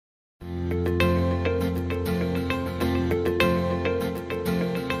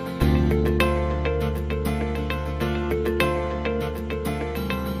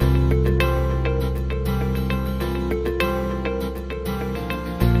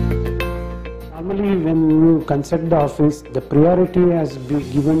Normally when you construct the office, the priority has been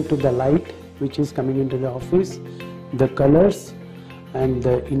given to the light which is coming into the office, the colors and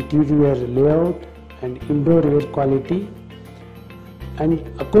the interior layout and indoor air quality, and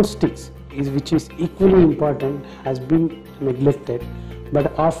acoustics which is equally important has been neglected. But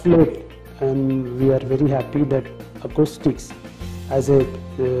of late, and we are very happy that acoustics as a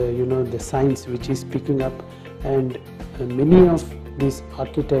the science which is picking up, and many of these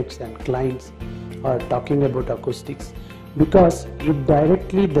architects and clients are talking about acoustics because it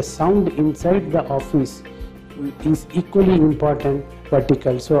directly the sound inside the office is equally important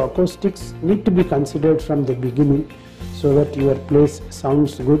vertical. So acoustics need to be considered from the beginning so that your place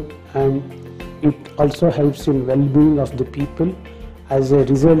sounds good, and it also helps in well-being of the people. As a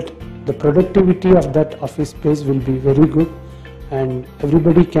result, the productivity of that office space will be very good and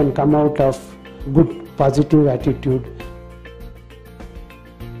everybody can come out of good positive attitude.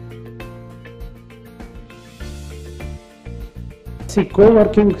 See,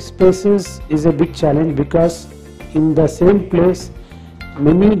 co-working spaces is a big challenge because in the same place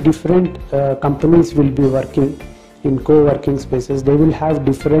many different companies will be working in co-working spaces. They will have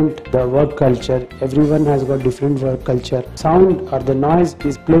different work culture. Everyone has got different work culture. Sound or the noise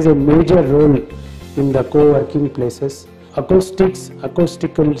plays a major role in the co-working places. Acoustics,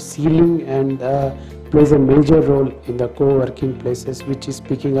 acoustical ceiling and plays a major role in the co-working places, which is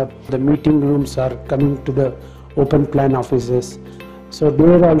picking up. The meeting rooms are coming to the open plan offices. So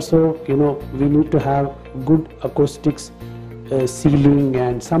there also, we need to have good acoustics ceiling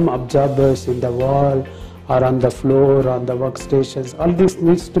and some absorbers in the wall or on the floor, on the workstations. All this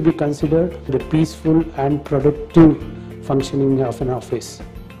needs to be considered the peaceful and productive functioning of an office.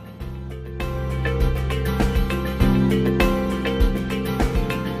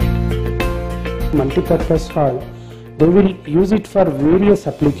 Multi-purpose hall, they will use it for various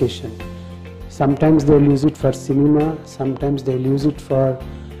applications. Sometimes they will use it for cinema, sometimes they will use it for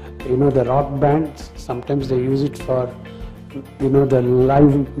the rock bands, sometimes they use it for the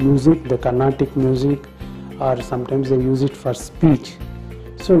live music, the Carnatic music, or sometimes they use it for speech.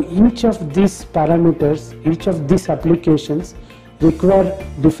 So each of these parameters, each of these applications require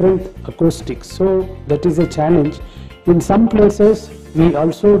different acoustics. So that is a challenge. In some places we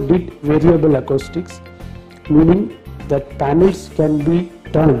also did variable acoustics, meaning that panels can be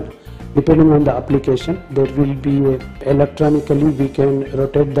turned depending on the application. There will be electronically we can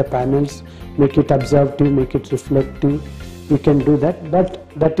rotate the panels, make it absorptive, make it reflective. We can do that, but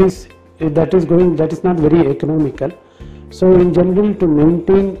that is not very economical. So in general, to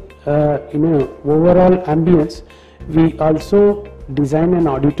maintain overall ambience, we also design an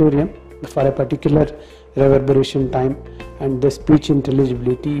auditorium for a particular reverberation time and the speech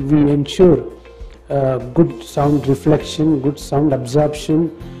intelligibility. We ensure good sound reflection, good sound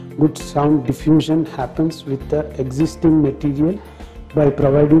absorption, good sound diffusion happens with the existing material by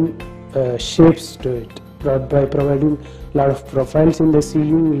providing shapes to it, by providing a lot of profiles in the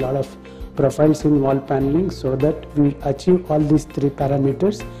ceiling, a lot of profiles in wall paneling, so that we achieve all these three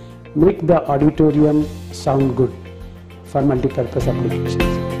parameters, make the auditorium sound good for multi-purpose applications.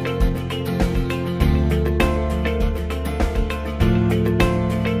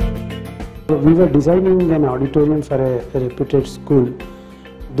 We were designing an auditorium for a reputed school.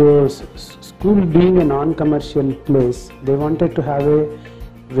 The school being a non-commercial place, they wanted to have a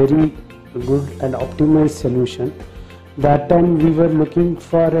very good and optimized solution. That time we were looking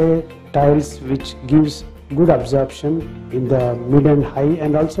for a tiles which gives good absorption in the mid and high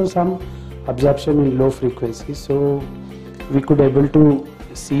and also some absorption in low frequency. So we could able to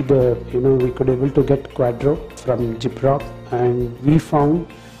see we could able to get Quadro from Gyproc, and we found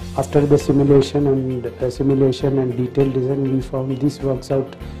after the simulation and detailed design, we found this works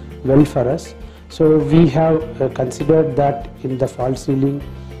out well for us. So we have considered that in the false ceiling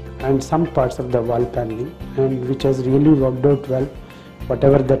and some parts of the wall paneling, and which has really worked out well.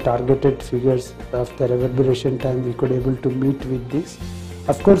 Whatever the targeted figures of the reverberation time, we could able to meet with this.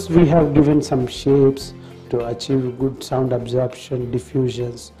 Of course, we have given some shapes to achieve good sound absorption,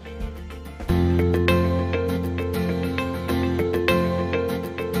 diffusions.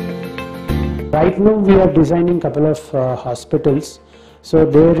 Right now we are designing a couple of hospitals. So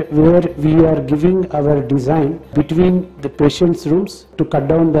there where we are giving our design between the patient's rooms to cut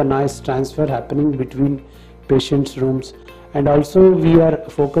down the noise transfer happening between patient's rooms, and also we are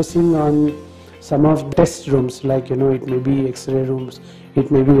focusing on some of the test rooms, like it may be X-ray rooms, it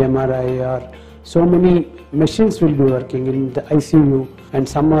may be MRI, or so many machines will be working in the ICU, and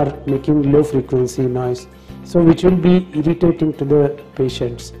some are making low frequency noise, so which will be irritating to the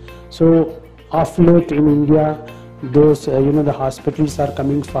patients. So of late in India, those the hospitals are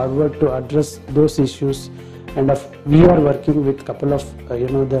coming forward to address those issues, and we are working with couple of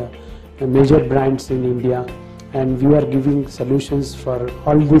the major brands in India, and we are giving solutions for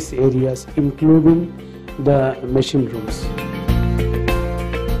all these areas, including the machine rooms.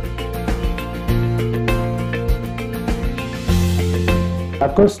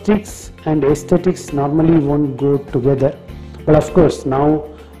 Acoustics and aesthetics normally won't go together, but of course now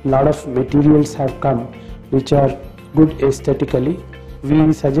a lot of materials have come which are good aesthetically.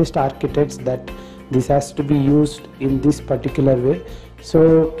 We suggest architects that this has to be used in this particular way.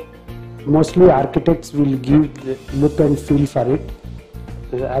 So mostly architects will give the look and feel for it.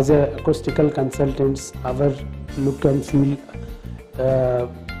 As a acoustical consultants, our look and feel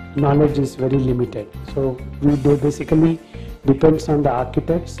knowledge is very limited. So they basically depends on the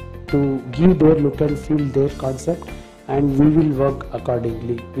architects to give their look and feel, their concept, and we will work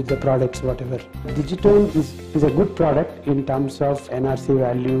accordingly with the products whatever. Digitone is a good product in terms of NRC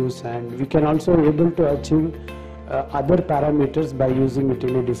values, and we can also able to achieve other parameters by using it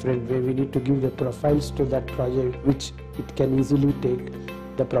in a different way. We need to give the profiles to that project, which it can easily take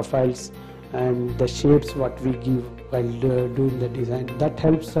the profiles and the shapes what we give while doing the design. That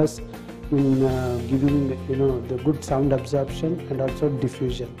helps us in giving the good sound absorption and also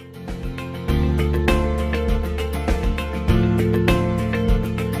diffusion.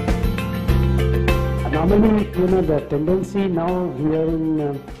 Normally, the tendency now here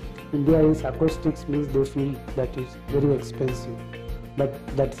in India is acoustics means they feel that is very expensive, but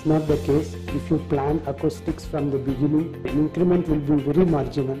that's not the case. If you plan acoustics from the beginning, the increment will be very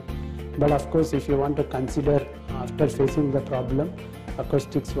marginal. But of course, if you want to consider after facing the problem,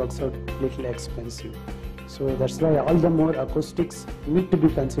 acoustics works out little expensive. So that's why all the more acoustics need to be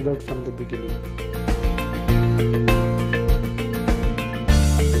considered from the beginning.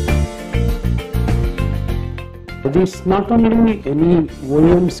 This not only any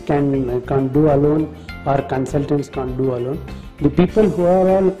OEMs can do alone or consultants can do alone. The people who are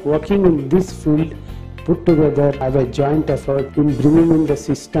all working in this field put together have a joint effort in bringing in the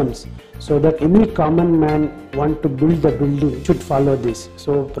systems, so that any common man want to build the building should follow this.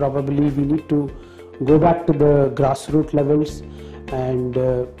 So probably we need to go back to the grassroots levels and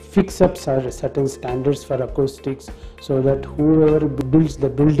fix up certain standards for acoustics, so that whoever builds the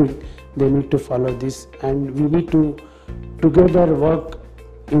building, they need to follow this, and we need to together work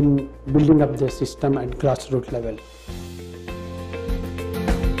in building up the system at grassroots level.